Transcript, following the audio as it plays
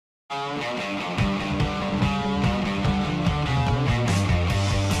So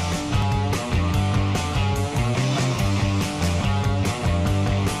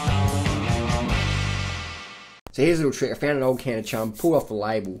here's a little trick. I found an old can of chum, pulled off the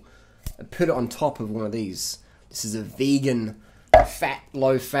label, and put it on top of one of these. This is a vegan,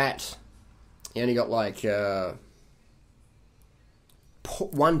 low fat. You only got like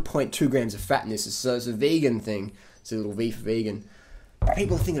 1.2 grams of fat in this. So it's a vegan thing. It's a little V for vegan.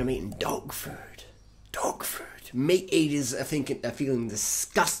 People are thinking I'm eating dog food. Dog food. Meat eaters are feeling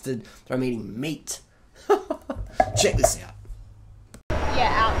disgusted that I'm eating meat. Check this out.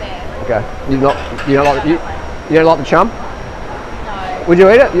 Yeah, out there. Okay. You don't like the chum? No. Would you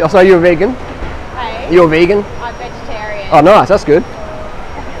eat it? So you're a vegan? Hey? You're a vegan? I'm vegetarian. Oh, nice. That's good.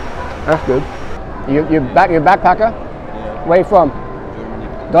 That's good. You're backpacker? Yeah. Where are you from?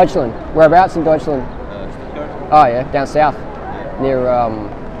 Germany. Deutschland. Whereabouts in Deutschland? Stuttgart. Oh yeah, down south. Yeah. Near Where are you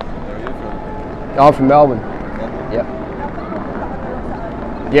from? I'm from Melbourne. Melbourne. Yep.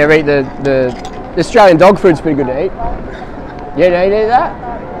 Yeah, eat the Australian dog food's pretty good to eat. Yeah, do you eat that?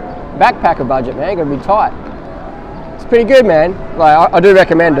 Backpacker budget, man, gotta be tight. It's pretty good, man. Like I do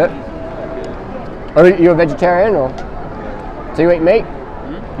recommend it. Are you a vegetarian or? So you eat meat?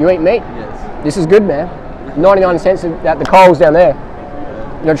 You eat meat? Yes. This is good, man. 99 cents at the Coles down there.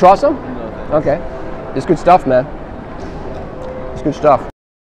 You wanna try some? No, thanks. Okay. It's good stuff, man. It's good stuff.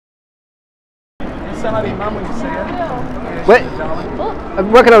 Sound like your mum when you see her. Where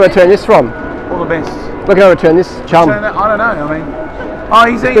can I return this from? All the best. Where can I return this chum? I don't know. I mean, oh,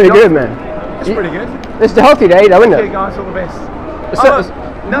 he's eating. Pretty dog good, food. man. It's pretty good. It's healthy to eat, though, isn't Okay, it? guys, all the best. It's- Oh, look,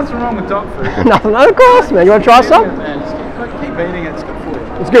 nothing wrong with dog food. Nothing, of course, man. You want to try some? Man, just keep eating it. It's good for you.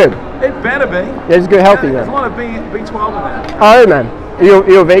 It's good. It better be. Yeah, it's good, healthy, There's a man. lot of B12 in that. Oh, man. Are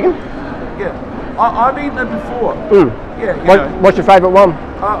you a vegan? Yeah. I've eaten it before. Yeah. What's your favourite one?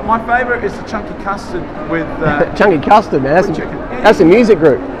 My favourite is the chunky custard with. Chunky custard, man. with chicken. Yeah, That's a music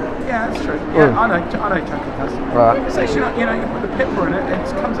group. Yeah, that's true. Yeah, I know chunky custard. Right. It's actually not, you put the pepper in it and it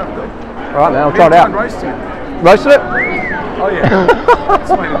comes up good. All right, man. I'll Have try you it tried out. roasting it? Roasted it? Oh yeah. That's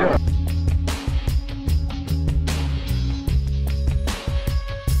the way to do it.